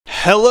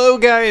Hello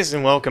guys,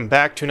 and welcome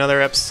back to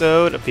another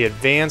episode of the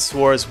Advance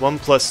Wars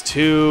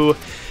 1+2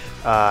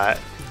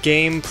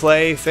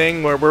 gameplay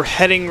thing where we're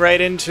heading right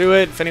into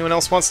it. If anyone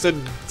else wants to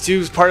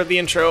do part of the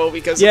intro,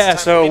 because yeah,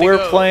 it's time so we're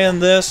go. playing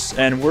this,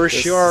 and we're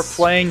sure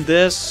playing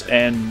this,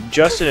 and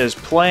Justin is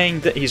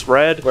playing. He's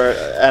red,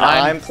 and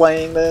I'm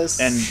playing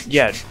this, and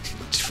yeah,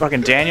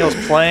 fucking Daniel's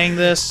playing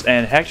this,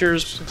 and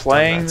Hector's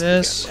playing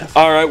this.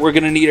 All right, we're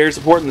gonna need air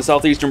support in the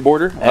southeastern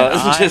border.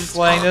 I'm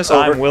playing this.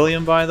 I'm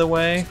William, by the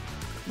way.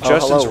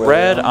 Justin's hello,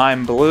 red. William.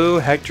 I'm blue.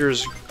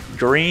 Hector's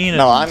green.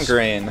 No, and, I'm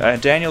green.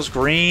 Daniel's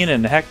green,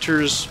 and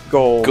Hector's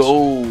gold.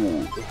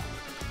 Gold.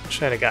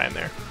 Should have had a guy in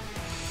there.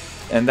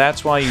 And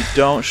that's why you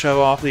don't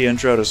show off the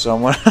intro to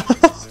someone.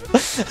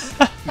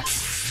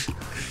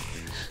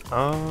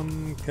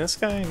 This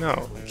guy?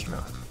 No, I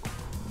cannot.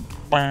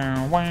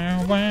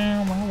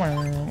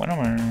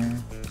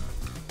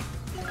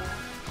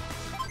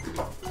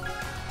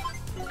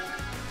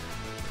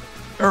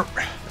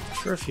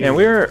 For a few. And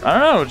we're, I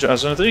don't know,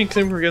 Justin, I think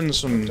we're getting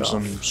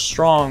some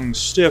strong,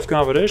 stiff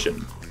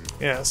competition.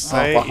 Yes,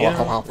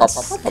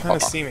 it's kind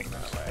of seeming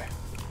that way.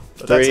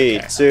 But that's 3,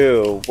 okay.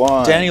 2,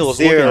 1, Daniel is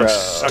 0. looking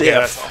stiff. Okay,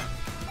 that's all.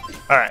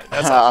 Alright,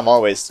 that's all. I'm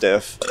always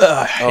stiff.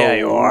 Yeah,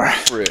 you are.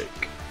 Frick.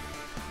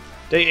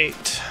 Day 8.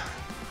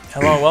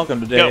 Hello, and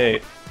welcome to Go. day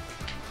 8.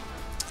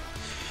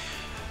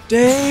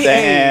 Day 8.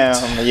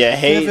 Damn, you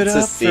hate Give it to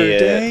up see for it.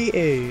 day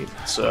 8.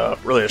 It's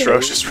really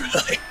atrocious,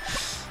 really.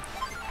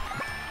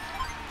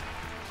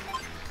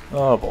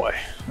 Oh boy.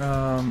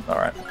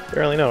 Alright.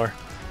 Barely know her.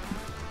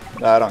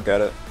 I don't get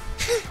it.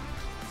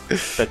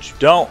 Bet you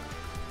don't.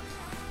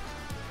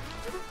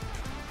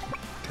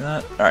 Can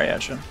that? Alright, yeah,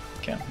 sure.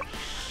 Can.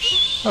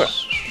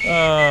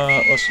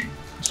 Okay. Listen.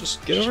 Let's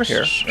just get over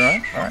here.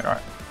 Alright? Alright,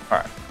 alright.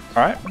 Alright.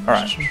 Alright?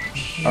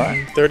 Alright.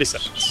 Alright. 30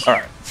 seconds.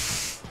 Alright.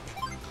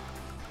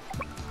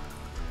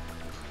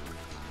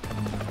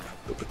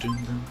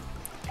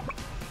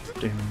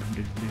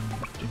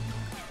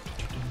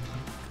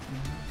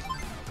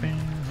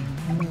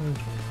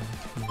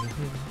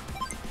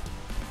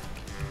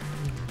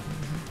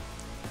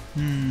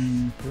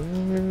 And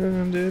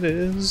it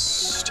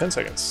is 10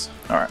 seconds.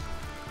 Alright.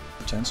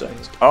 10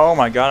 seconds. Oh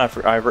my god,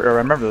 I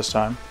remember this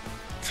time.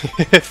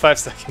 5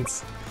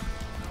 seconds.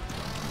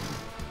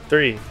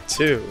 3,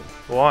 2,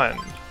 1.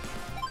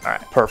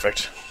 Alright,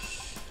 perfect.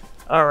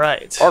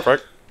 Alright.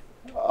 Perfect.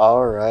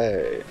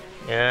 Alright.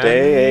 Yeah.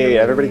 Day 8.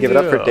 Everybody give it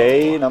up for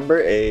day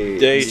number 8.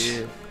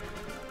 Date.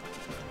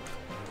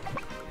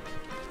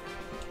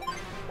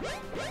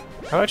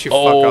 How about you fuck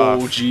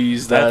off? Oh,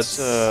 jeez, That's,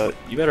 that's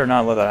you better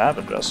not let that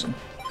happen, Justin.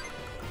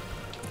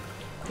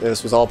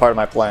 This was all part of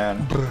my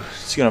plan.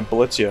 He's gonna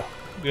blitz you.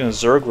 He's gonna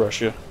Zerg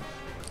rush you.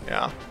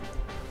 Yeah.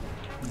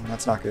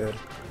 That's not good.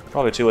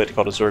 Probably too late to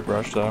call it a Zerg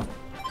rush, though.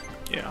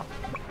 Yeah.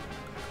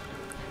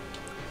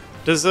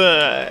 Does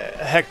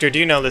Hector, do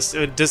you know this?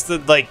 Does the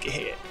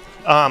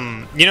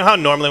you know how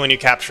normally when you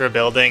capture a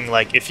building,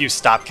 like if you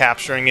stop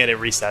capturing it, it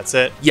resets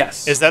it?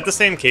 yes. Is that the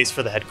same case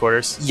for the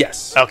headquarters?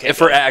 yes? Okay, And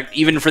for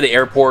even for the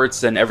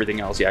airports and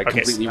everything else, yeah, it Okay,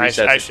 completely so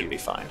resets. I if should you- be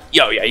fine.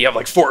 Yeah, yeah, you have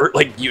like 4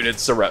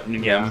 units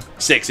surrounding Yeah. him.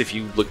 6 if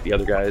you look at the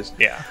other guys.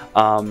 Yeah.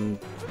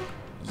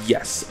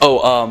 Yes.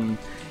 Oh,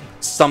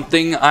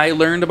 something I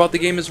learned about the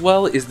game as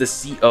well is the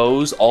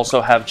COs also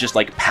have just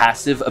like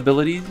passive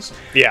abilities.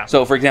 Yeah.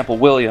 So, for example,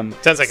 William.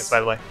 10 seconds, by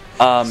the way.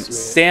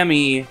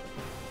 Sammy.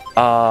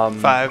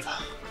 5,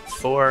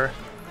 4,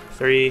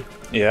 3,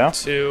 Yeah?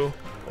 2,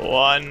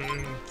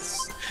 1.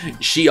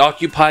 She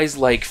occupies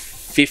like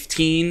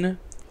 15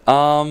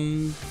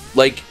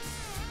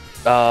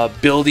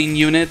 building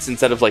units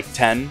instead of like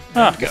 10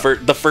 for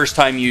the first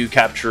time you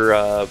capture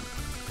a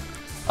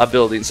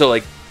building. So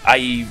like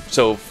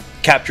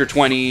capture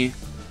 20,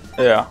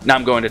 Yeah. now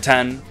I'm going to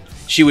 10.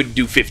 She would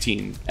do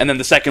 15, and then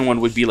the second one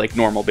would be like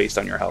normal based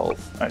on your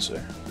health. I see.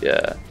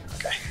 Yeah.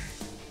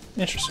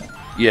 Interesting.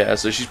 Yeah,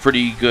 so she's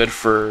pretty good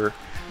for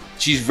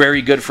she's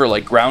very good for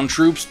like ground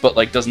troops, but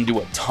like doesn't do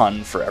a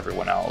ton for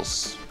everyone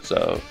else.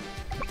 So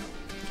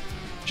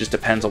just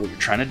depends on what you're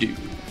trying to do.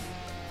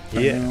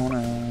 Yeah.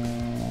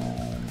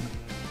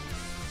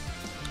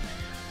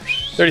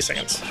 30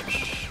 seconds.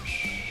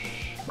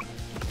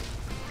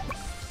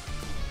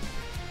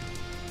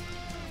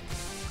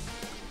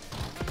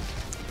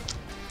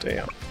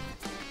 Damn.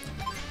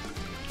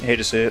 I hate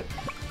to see it.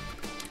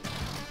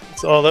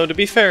 So, although, to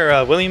be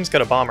fair, William's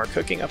got a bomber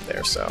cooking up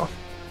there, so...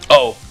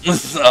 Oh,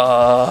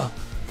 To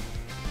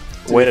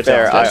Wait be a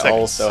fair, 10 I seconds.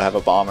 also have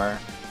a bomber.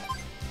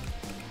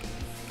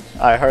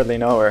 I hardly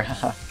know her.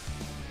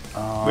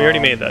 We already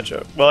made that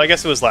joke. Well, I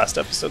guess it was last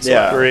episode, so...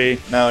 Yeah. 3,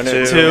 No,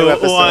 no, 2, new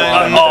episode.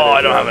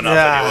 I don't have enough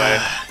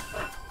Yeah.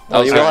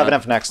 Well, you will sorry. have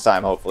enough next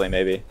time, hopefully,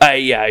 maybe.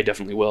 yeah, I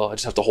definitely will. I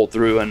just have to hold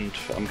through, and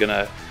I'm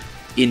gonna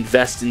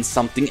invest in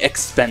something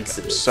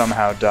expensive.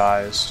 somehow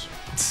dies.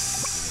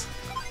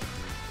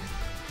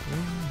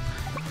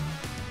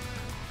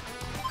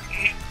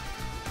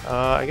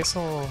 I guess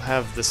I'll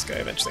have this guy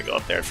eventually go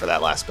up there for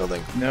that last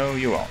building. No,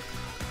 you won't.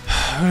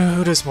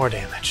 Who does more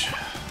damage?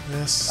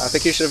 This. I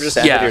think you should have just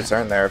ended your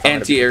turn there. If I'm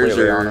gonna be Anti-airs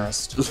completely are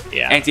honest.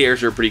 Yeah.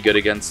 anti-airs are pretty good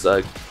against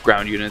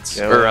ground units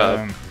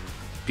or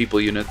people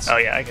units. Oh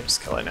yeah, I can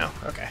just kill it now.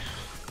 Okay.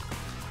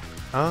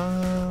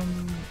 I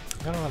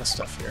got a lot of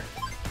stuff here.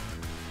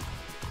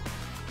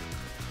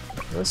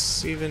 Does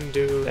this even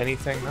do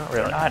anything? Not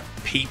really. They're not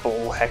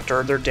people,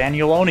 Hector. They're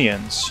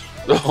Danielonians.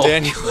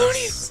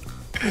 Danielonians.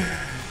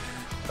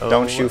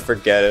 Don't you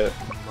forget it.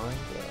 my God.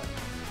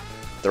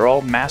 They're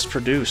all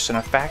mass-produced in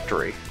a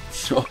factory.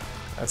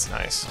 That's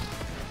nice.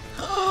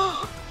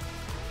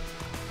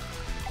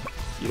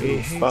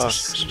 You fuck.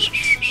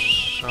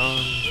 Guess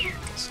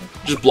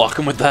I Just block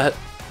him with that.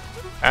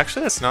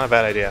 actually, that's not a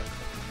bad idea.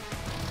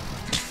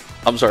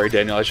 I'm sorry,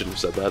 Daniel. I shouldn't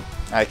have said that.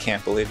 I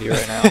can't believe you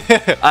right now.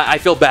 I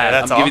feel bad. Yeah,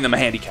 I'm that's all. giving them a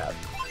handicap.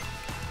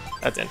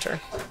 That's enter.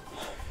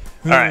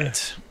 All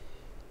right.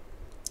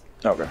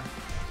 Okay.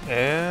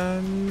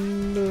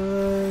 And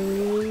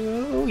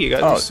oh, you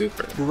got your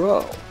super.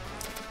 Bro.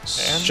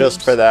 And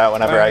Just for that,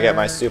 whenever I get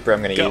my super,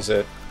 I'm gonna Go. use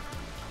it.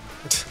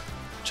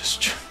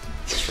 just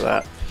for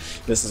that.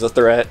 This is a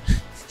threat.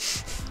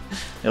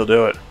 He'll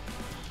do it.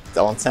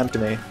 Don't tempt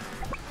me.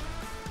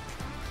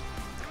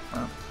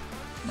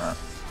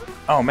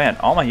 Oh man,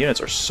 all my units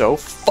are so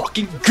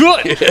fucking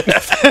good!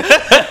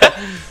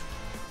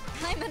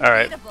 All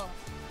right.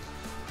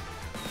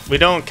 We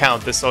don't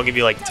count this. So I'll give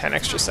you like 10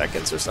 extra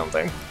seconds or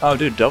something. Oh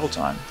dude, double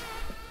time.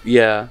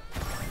 Yeah.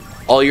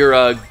 All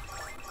your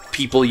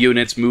people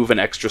units move an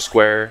extra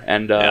square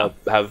and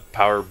have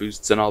power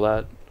boosts and all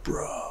that.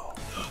 Bro.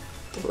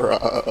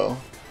 Bro.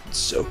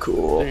 So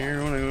cool.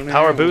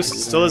 Power boost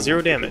still has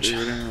 0 damage.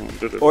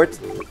 Or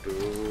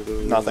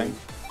nothing.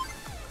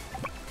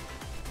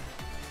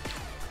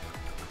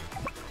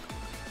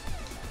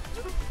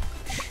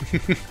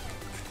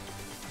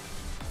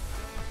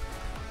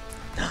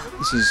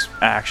 This is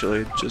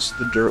actually just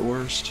the dirt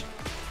worst.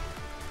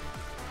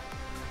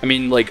 I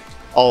mean, like,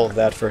 All of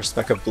that for a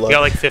speck of blood. You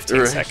got like 15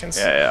 Right. seconds.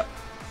 Yeah.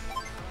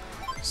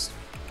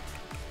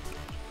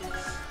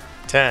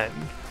 10,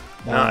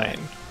 9,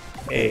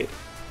 8,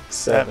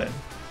 7,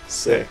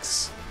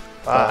 6,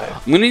 5,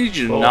 I'm gonna need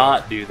you to 4,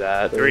 not do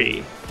that.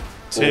 3,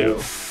 2.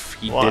 Oof,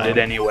 he 1. did it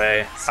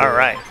anyway. All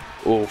right.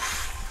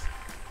 Oof.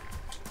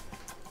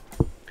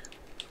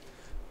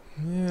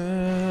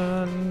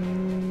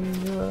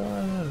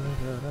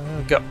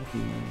 Go.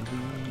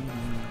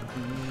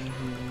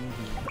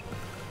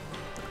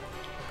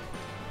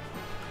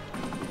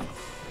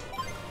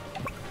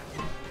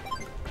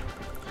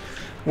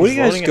 What do you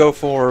guys Loading it go up.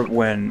 for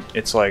when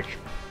it's like,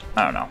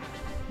 I don't know,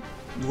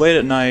 late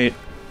at night,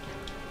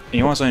 and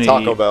you want something to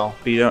Taco eat, Bell.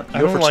 but you don't, I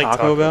you go don't for like Taco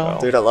Taco Bell?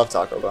 Bell. Dude, I love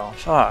Taco Bell.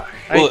 Fuck.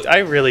 Well, I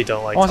really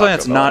don't like I want something Taco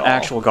that's Bell not at all.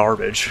 actual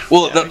garbage.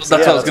 Well, that's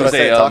what I was gonna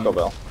say. Taco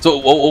Bell. So,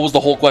 what was the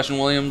whole question,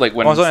 William? Like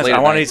when I want it's late to at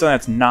eat night? something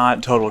that's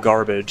not total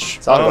garbage.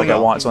 Taco Like I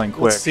Bell. want something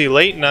quick. Let's see,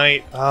 late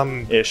night.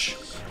 Ish.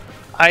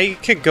 I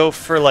could go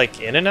for like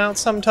In-N-Out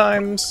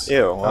sometimes.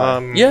 Ew. Why?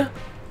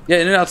 Yeah,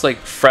 In-N-Out's like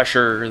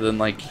fresher than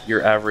like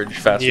your average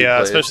fast food Yeah,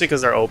 place. especially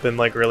because they're open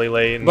like really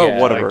late. And But yeah,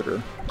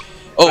 Whataburger.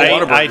 Oh, I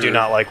Whataburger. do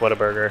not like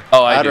Whataburger.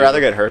 Oh, I I'd do.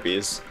 rather get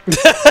herpes.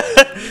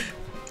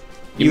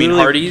 You mean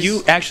really- Hardee's?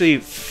 You actually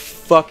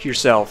fuck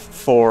yourself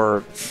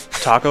for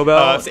Taco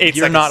Bell. It's 8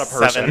 You're seconds. not a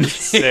person.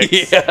 7,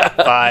 6, Yeah.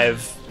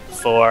 5,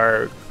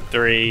 4,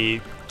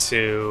 3,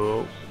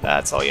 2.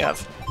 That's all you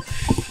have.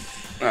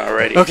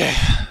 Alrighty. Okay.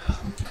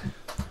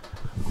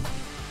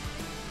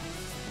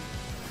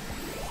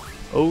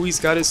 Oh, he's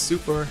got his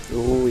super.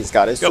 Ooh, he's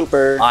got his Go.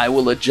 super. I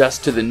will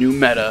adjust to the new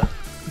meta.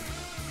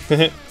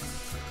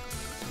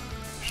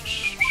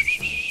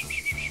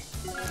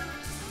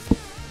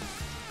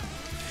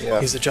 Yeah.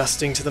 He's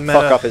adjusting to the meta.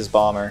 Fuck up his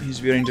bomber. He's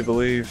beginning to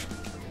believe.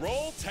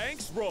 Roll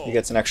tanks, roll. He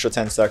gets an extra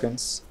 10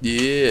 seconds.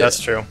 Yeah. That's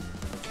true.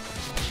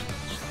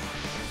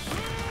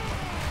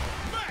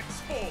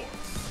 Max force.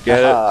 Get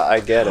it? I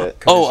get it.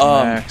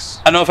 Oh, Max.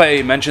 I don't know if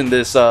I mentioned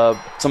this. Some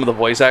of the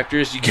voice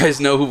actors. You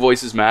guys know who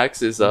voices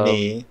Max? Is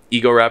Me.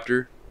 Ego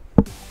Raptor.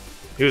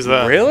 Who's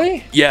the?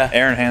 Really? Yeah,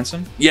 Aaron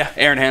Hansen? yeah,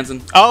 Aaron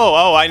Hansen.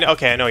 Oh, I know.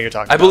 Okay, I know what you're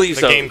talking I about. believe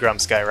the so. Game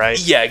Grumps guy, right?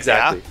 Yeah,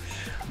 exactly.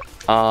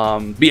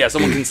 But yeah,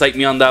 someone can cite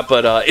me on that,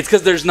 but it's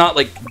because there's not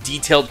like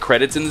detailed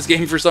credits in this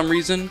game for some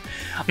reason.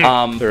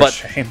 They're But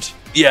ashamed.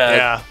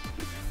 Yeah.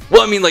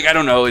 well, I mean, like I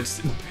don't know.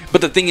 But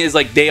the thing is,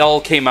 like they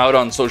all came out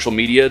on social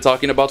media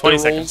talking about 20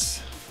 their roles.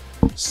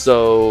 seconds.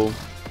 So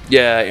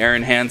yeah,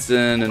 Aaron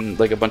Hansen and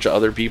like a bunch of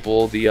other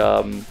people. The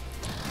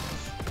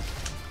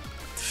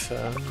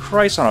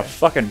Christ on a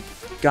fucking 10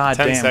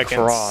 goddamn seconds.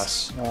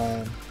 cross.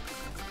 9,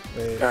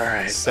 8, all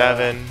right,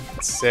 7,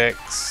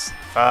 6,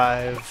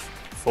 5,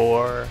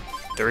 4,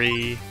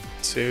 3,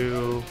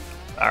 2.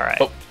 All right.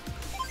 Oh.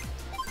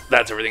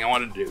 That's everything I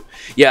wanted to do.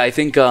 Yeah, I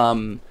think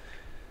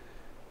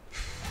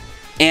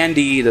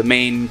Andy, the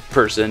main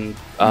person,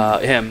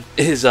 him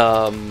is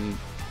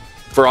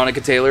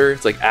Veronica Taylor.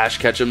 It's like Ash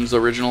Ketchum's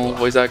original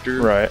voice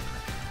actor. Right.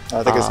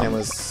 I think his name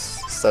was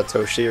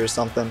Satoshi or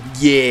something.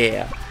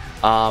 Yeah.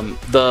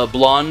 The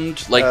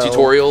blonde, like Oh.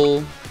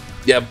 tutorial,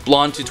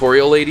 blonde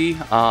tutorial lady.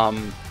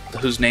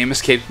 whose name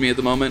escapes me at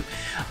the moment.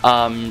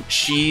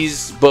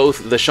 She's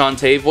both the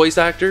Shantae voice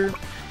actor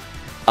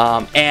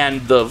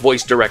and the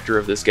voice director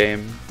of this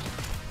game.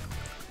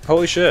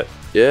 Holy shit.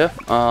 Yeah.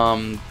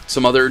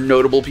 Some other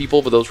notable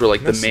people, but those were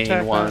like the Missed main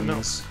attack,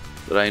 ones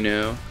that I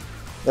knew.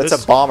 That's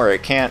This- a bomber.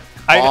 It can't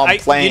bomb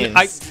planes.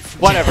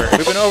 Whatever.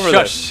 We've been over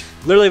this.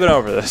 Literally been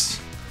over this.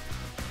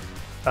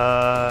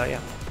 Yeah.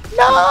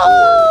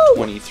 No!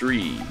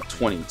 23,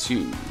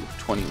 22,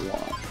 21,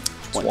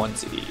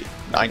 20,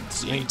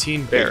 19,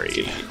 19 buried.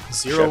 18,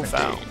 0 17,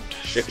 found.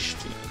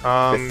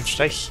 16,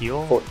 Should I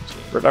heal?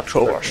 14,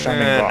 October,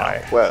 standing no.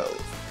 by.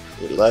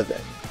 12,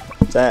 11,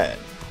 10,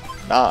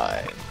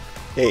 9,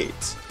 8,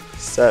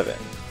 7,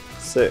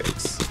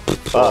 6,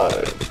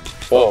 5,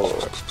 4,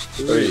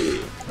 3,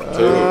 2, 1.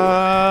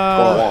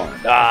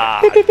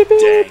 Ah,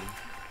 dang.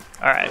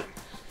 Alright.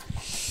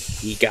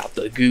 He got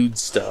the good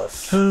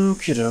stuff.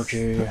 Okie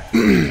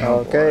dokie.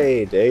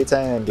 Okay, day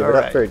 10. Give it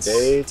up for Alright.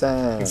 day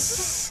 10.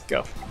 Let's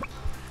go.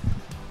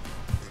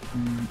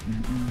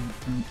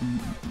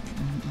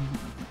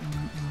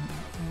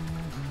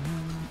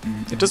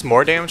 It does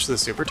more damage to the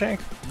super tank?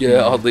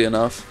 Yeah, oddly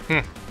enough.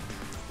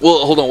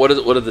 Well, hold on. What are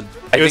the?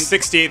 It was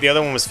 68, the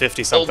other one was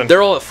 50 Oh, something.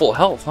 they're all at full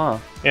health, huh?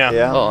 yeah.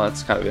 Yeah. Oh,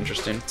 that's kind of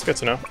interesting. It's good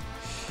to know.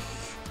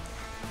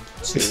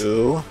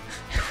 2.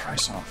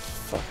 Christ on a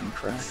fucking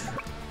cracker.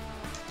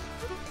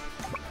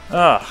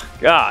 Oh,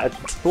 God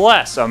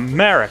bless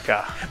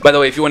America. By the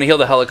way, if you want to heal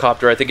the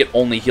helicopter, I think it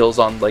only heals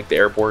on like the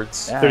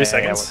airports. 30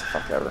 seconds. What the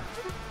fuck ever.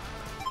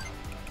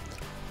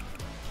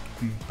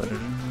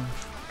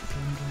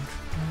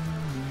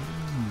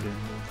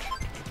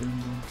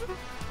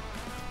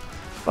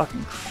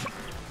 Fucking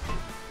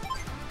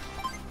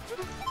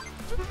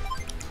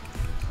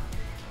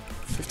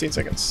 15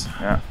 seconds.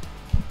 yeah.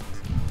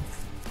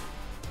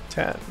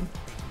 10.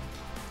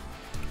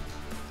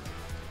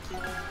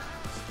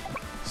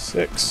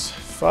 6,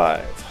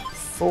 5,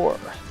 4,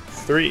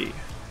 3,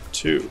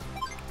 2,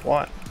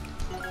 1.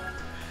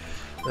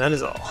 And that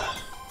is all.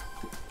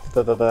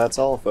 That's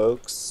all,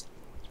 folks.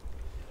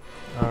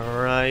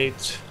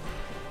 Alright.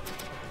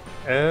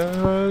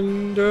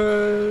 And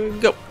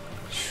go.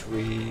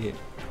 Sweet.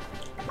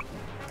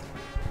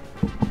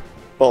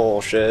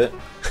 Bullshit.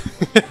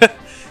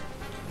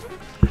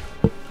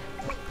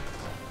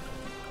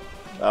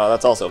 Oh,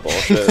 that's also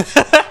bullshit.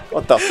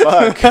 What the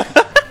fuck?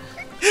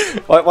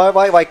 Why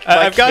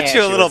I've got can't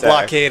you a little attack?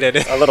 blockaded.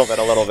 A little bit.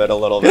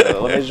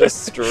 Let me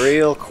just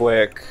real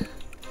quick.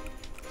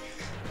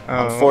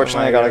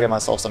 Unfortunately, I gotta get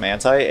myself some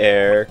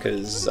anti-air,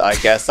 because I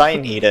guess I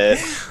need it.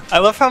 I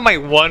love how my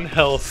 1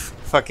 health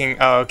fucking.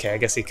 Oh, okay. I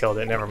guess he killed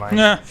it. Never mind.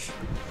 Nah.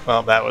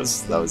 Well, that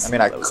was. I mean,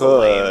 I that was could.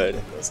 lame.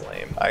 That was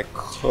lame. I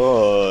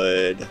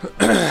could.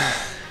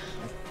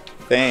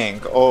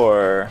 think,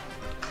 or...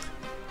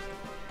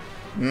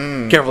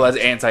 Careful, that's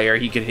anti-air.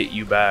 He could hit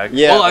you back.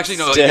 Yeah, Well, actually,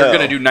 no. still. You're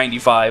gonna do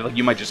 95. Like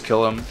you might just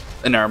kill him.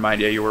 And never mind.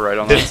 Yeah, you were right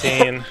on that.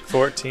 15,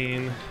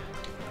 14.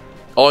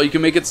 Oh, you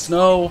can make it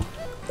snow.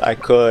 I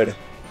could.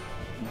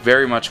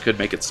 Very much could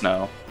make it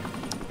snow.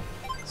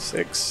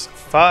 6,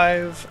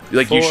 5.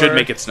 Like, you should 4,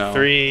 make it snow.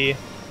 3,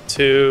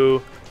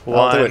 2, 1.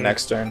 I'll do it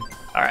next turn.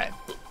 Alright.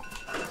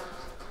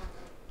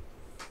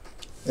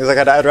 It's like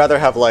I'd rather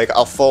have like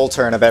a full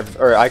turn of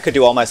or I could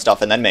do all my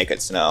stuff and then make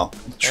it snow.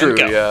 True.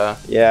 go. Yeah.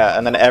 Yeah,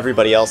 and then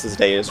everybody else's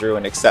day is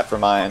ruined except for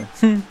mine.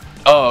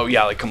 Oh,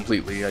 yeah. Like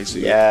completely. I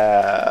see.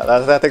 Yeah,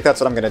 I think that's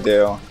what I'm gonna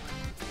do.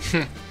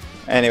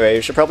 Anyway,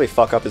 you should probably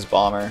fuck up his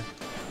bomber.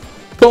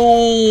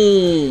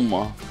 Boom.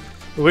 I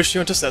wish you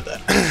wouldn't have said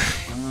that.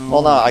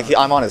 Well, no,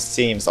 I'm on his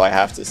team, so I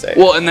have to say.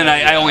 Well, and then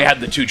I only had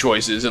the 2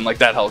 choices, and like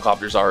that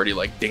helicopter's already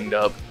like dinged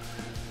up.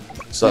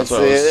 So that's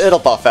what I was, it'll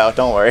buff out.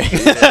 Don't worry.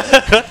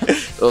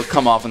 it'll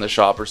come off in the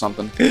shop or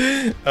something.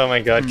 Oh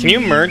my god. Can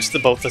you merge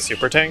both the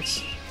super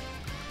tanks?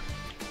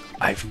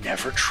 I've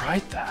never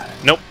tried that.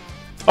 Nope.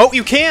 Oh,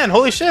 you can!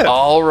 Holy shit!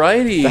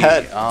 Alrighty.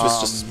 That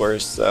just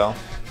worse. So I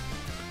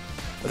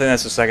think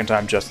that's the second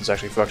time Justin's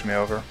actually fucked me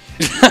over.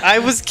 I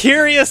was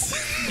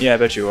curious! Yeah, I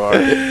bet you are.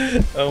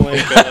 Oh my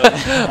god.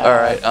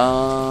 Alright,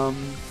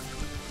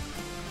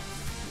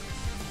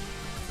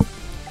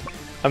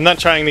 I'm not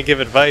trying to give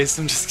advice,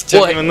 I'm just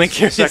Well, genuinely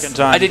curious. Second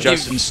time I did give-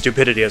 Justin's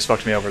stupidity has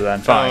fucked me over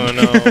then. Fine.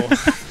 Oh no.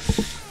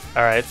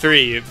 Alright,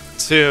 3,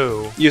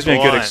 2. Use me a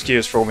good 1.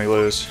 excuse for when we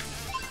lose.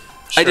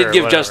 I did Sure,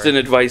 give whatever. Justin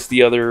advice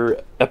the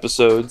other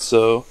episode,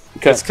 so...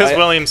 It's because I-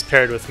 William's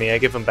paired with me, I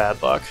give him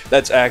bad luck.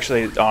 That's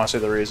actually honestly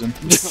the reason.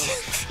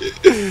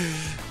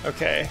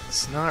 Okay,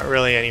 it's not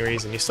really any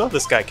reason. You still have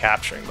this guy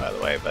capturing, by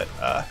the way, but,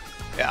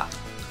 yeah.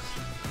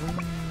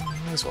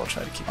 Might as well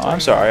try to keep Oh, I'm doing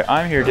sorry.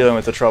 I'm here dealing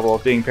with the trouble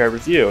of being paired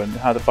with you, and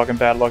how the fucking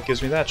bad luck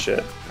gives me that shit.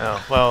 that.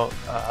 Oh, well,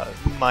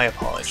 my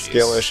apologies.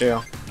 skill issue.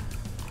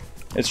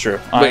 It's true.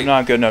 Wait. I'm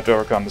not good enough to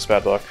overcome this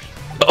bad luck.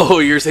 Oh,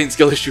 you're saying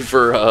skill issue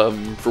for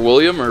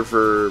William or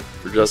for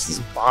This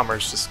Justin?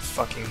 bomber's just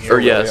fucking here. Or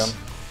yes.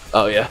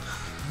 Oh yeah.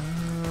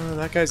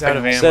 That guy's out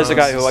of ammo. Says the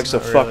guy who It's likes to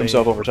not fuck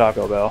himself over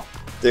Taco Bell.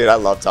 Dude, I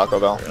love Taco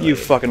Bell. You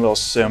fucking little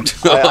simp.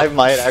 I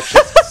might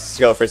actually just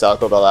go for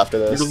Taco Bell after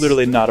this. You're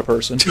literally not a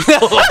person.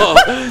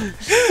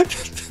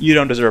 You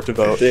don't deserve to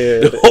vote.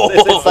 Dude,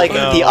 it's like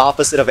the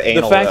opposite of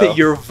anal. The fact though. that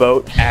your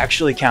vote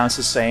actually counts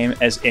the same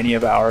as any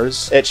of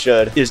ours It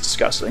should. is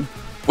disgusting.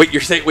 Wait,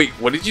 you're saying? Wait,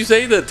 what did you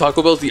say? That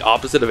Taco Bell's the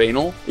opposite of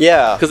anal?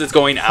 Yeah. Because it's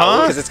going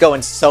out. Because it's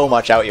going so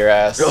much out your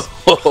ass.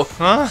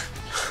 Huh?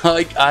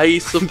 Like, I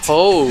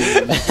suppose.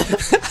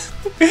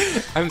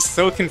 I'm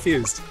so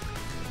confused.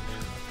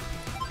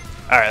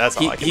 All right, that's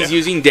all I can He's do.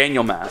 using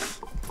Daniel math.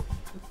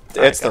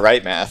 It's the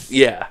right math.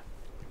 Yeah.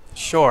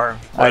 Sure.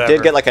 I did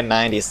whatever. get like a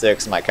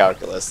 96 in my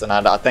calculus, and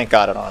I thank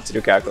God I don't have to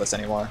do calculus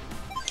anymore.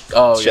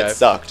 Oh Shit yeah.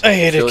 sucked. I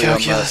hated Feel you on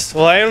calculus.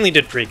 Well, I only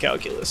did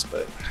pre-calculus,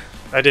 but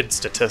I did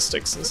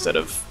statistics instead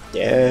of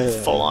Yeah.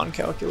 full-on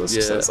calculus.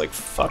 Yeah. So it's like,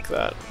 fuck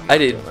that. I'm I not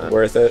did. doing that.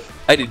 Worth it.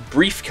 I did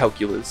brief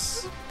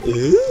calculus,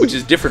 which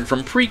is different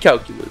from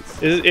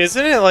pre-calculus.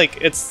 Isn't it like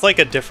it's like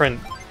a different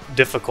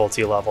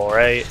difficulty level,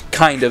 right?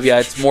 Kind of, yeah.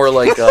 It's more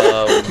like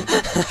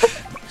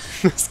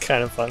It's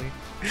kind of funny.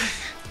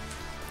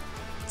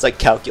 It's like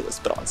calculus,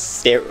 but on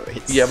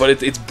steroids. yeah,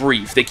 but it's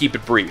brief. They keep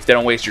it brief. They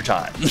don't waste your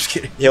time. Just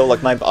kidding. Yo,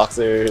 like my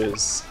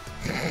boxers.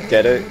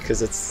 Get it?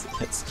 Because it's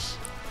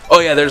Oh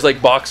yeah, there's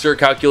like boxer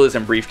calculus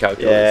and brief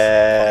calculus.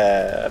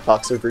 yeah,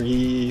 boxer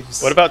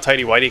briefs. What about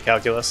tighty whitey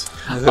calculus?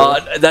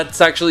 That's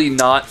actually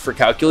not for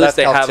calculus. That's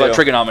They calc have too.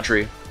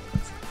 trigonometry. You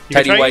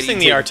can try Tighty-whitey using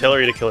the too.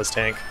 artillery to kill his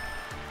tank.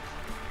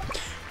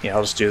 Yeah,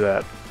 I'll just do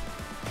that.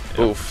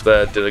 Oof,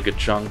 that did a good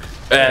chunk.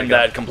 And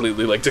that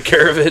completely like took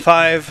care of it.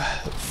 5,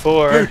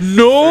 4,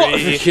 No!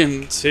 3,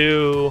 Freaking-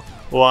 2,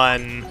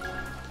 1.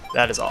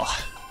 That is all.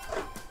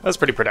 That was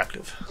pretty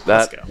productive.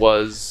 Let's That go.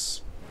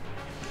 was...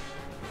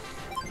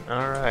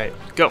 All right,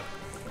 go.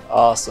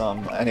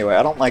 Awesome. Anyway,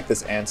 I don't like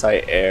this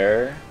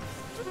anti-air.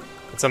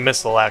 It's a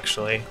missile,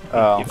 actually.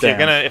 Oh, If you're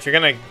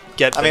gonna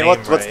get the I mean, name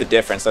what's the right.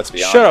 difference? Let's be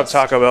honest. Shut up,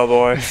 Taco Bell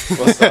boy.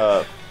 What's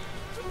up?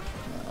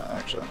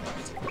 Actually, let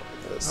me take a look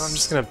at this. I'm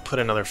just gonna put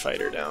another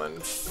fighter down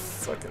and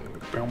fucking.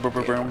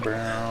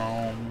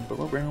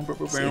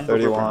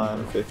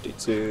 31,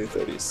 52,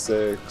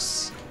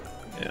 36.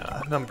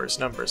 Yeah, numbers.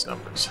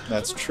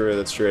 That's true.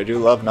 That's true. I do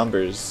love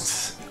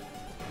numbers.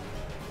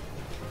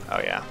 Oh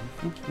yeah.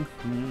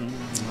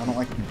 I don't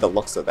like the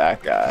looks of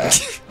that guy.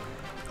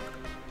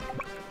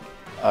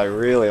 I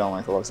really don't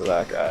like the looks of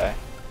that guy.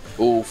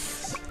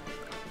 Oof.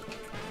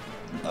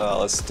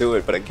 Let's do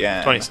it, but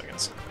again. 20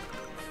 seconds.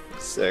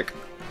 Sick.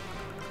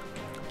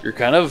 You're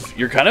kind of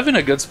in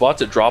a good spot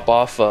to drop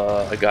off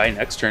a guy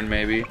next turn,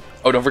 maybe.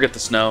 Oh, don't forget the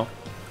snow.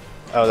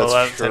 Oh,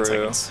 that's 10 true.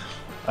 seconds.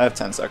 I have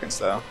 10 seconds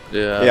though.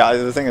 Yeah. Yeah,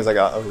 the thing is, I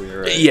got. Oh,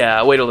 you're right.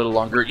 Yeah, wait a little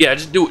longer. Yeah,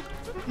 just do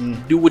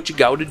it. Do what you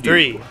gotta do.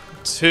 3,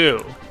 2,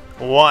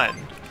 1.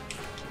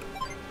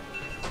 All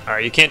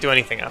right, you can't do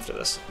anything after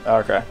this.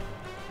 Okay.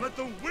 Let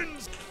the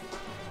winds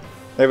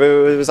It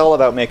was all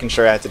about making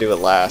sure I had to do it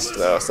last,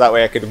 though, so that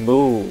way I could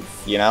move,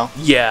 you know?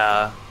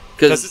 Yeah.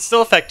 Does it Because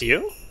still affect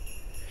you?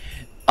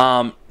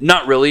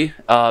 not really.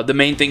 The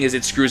main thing is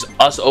it screws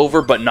us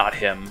over, but not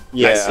him.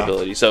 Yeah. That's the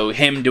ability. So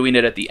him doing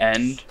it at the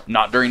end,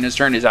 not during his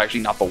turn, is actually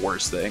not the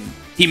worst thing.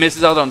 He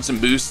misses out on some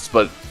boosts,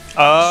 but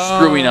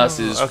screwing us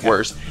is okay.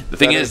 worse. The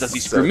thing That is, is does he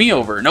so screw me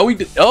over? No, he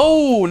did.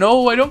 Oh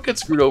no, I don't get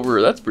screwed over.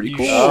 That's pretty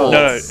cool. Oh.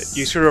 No,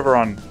 you screwed over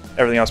on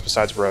everything else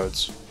besides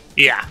roads.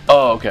 Yeah.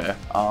 Oh, okay.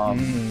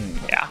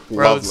 Yeah. Love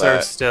Roads are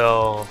that.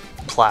 still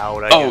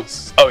plowed, I Oh,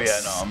 guess. oh yeah,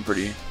 no, I'm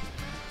pretty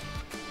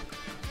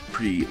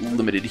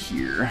limited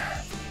here.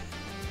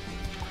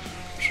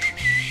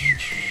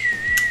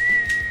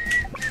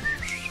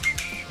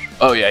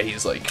 Oh yeah,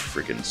 he's like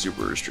freaking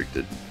super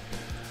restricted.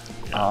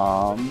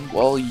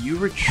 Well, you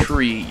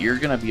retreat. You're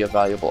gonna be a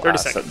valuable 30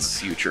 asset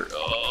seconds. in the future.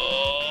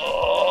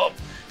 Oh.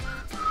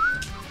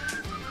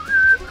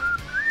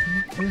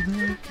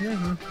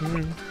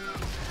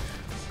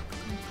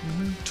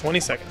 20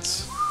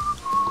 seconds.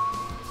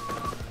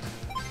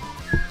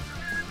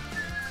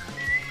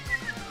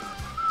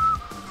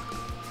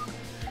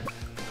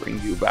 Bring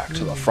you back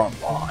to the front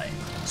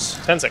lines.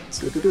 10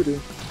 seconds.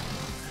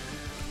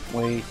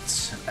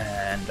 Wait,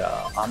 and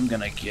I'm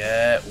gonna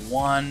get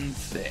one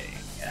thing.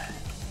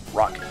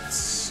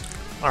 Rockets.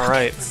 All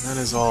right, and that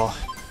is all.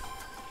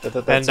 That's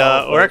And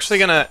all it we're was. actually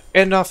gonna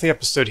end off the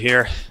episode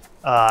here.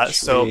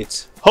 So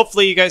Sweet.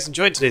 hopefully you guys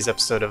enjoyed today's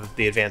episode of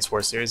the Advanced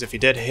War series. If you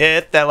did,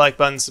 hit that like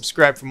button,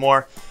 subscribe for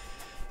more.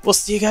 We'll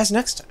see you guys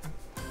next time.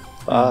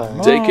 Bye.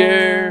 Take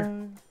care.